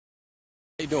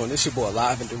How you doing? This your boy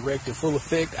live and direct in full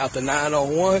effect out the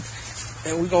 901,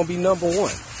 and we're gonna be #1.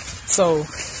 So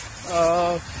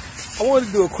I wanted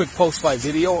to do a quick post-fight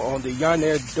video on the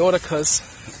Yunier Dorticos,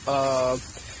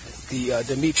 the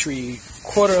Dmitry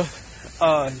Kudryashov,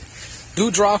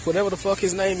 whatever the fuck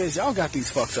his name is. Y'all got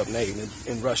these fucked up names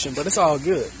in Russian, but it's all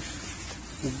good.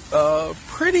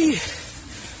 Pretty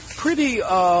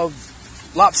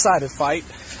lopsided fight.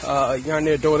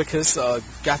 Yunier Dorticos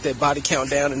got that body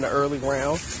count down in the early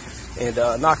round and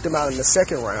knocked him out in the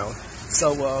second round.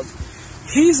 So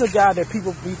he's a guy that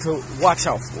people need to watch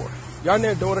out for.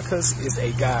 Yunier Dorticos is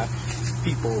a guy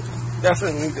people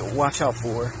definitely need to watch out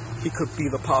for. He could be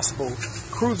the possible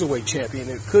cruiserweight champion.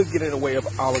 It could get in the way of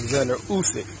Alexander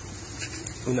Usyk.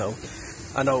 You know,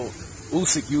 I know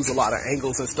Usyk used a lot of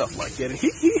angles and stuff like that. And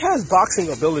he has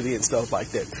boxing ability and stuff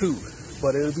like that too.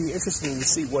 But it'll be interesting to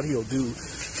see what he'll do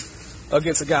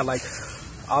against a guy like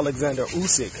Alexander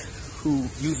Usyk, who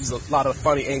uses a lot of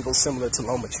funny angles similar to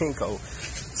Lomachenko.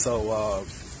 So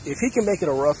if he can make it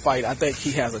a rough fight, I think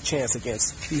he has a chance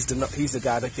against. He's the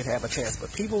guy that could have a chance.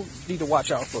 But people need to watch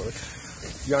out for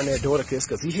Yunier Dorticos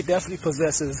because he definitely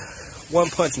possesses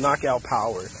one-punch knockout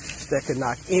power that could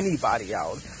knock anybody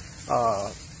out.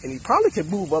 And he probably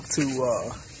could move up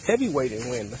to heavyweight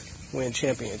and win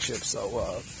championships.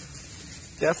 So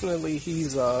definitely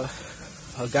he's a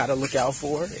guy to look out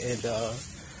for, and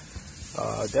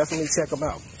definitely check him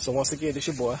out. So once again, this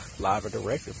your boy live and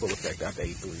direct in full effect after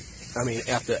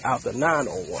out the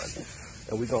 901,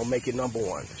 and we're gonna make it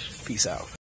 #1. Peace out.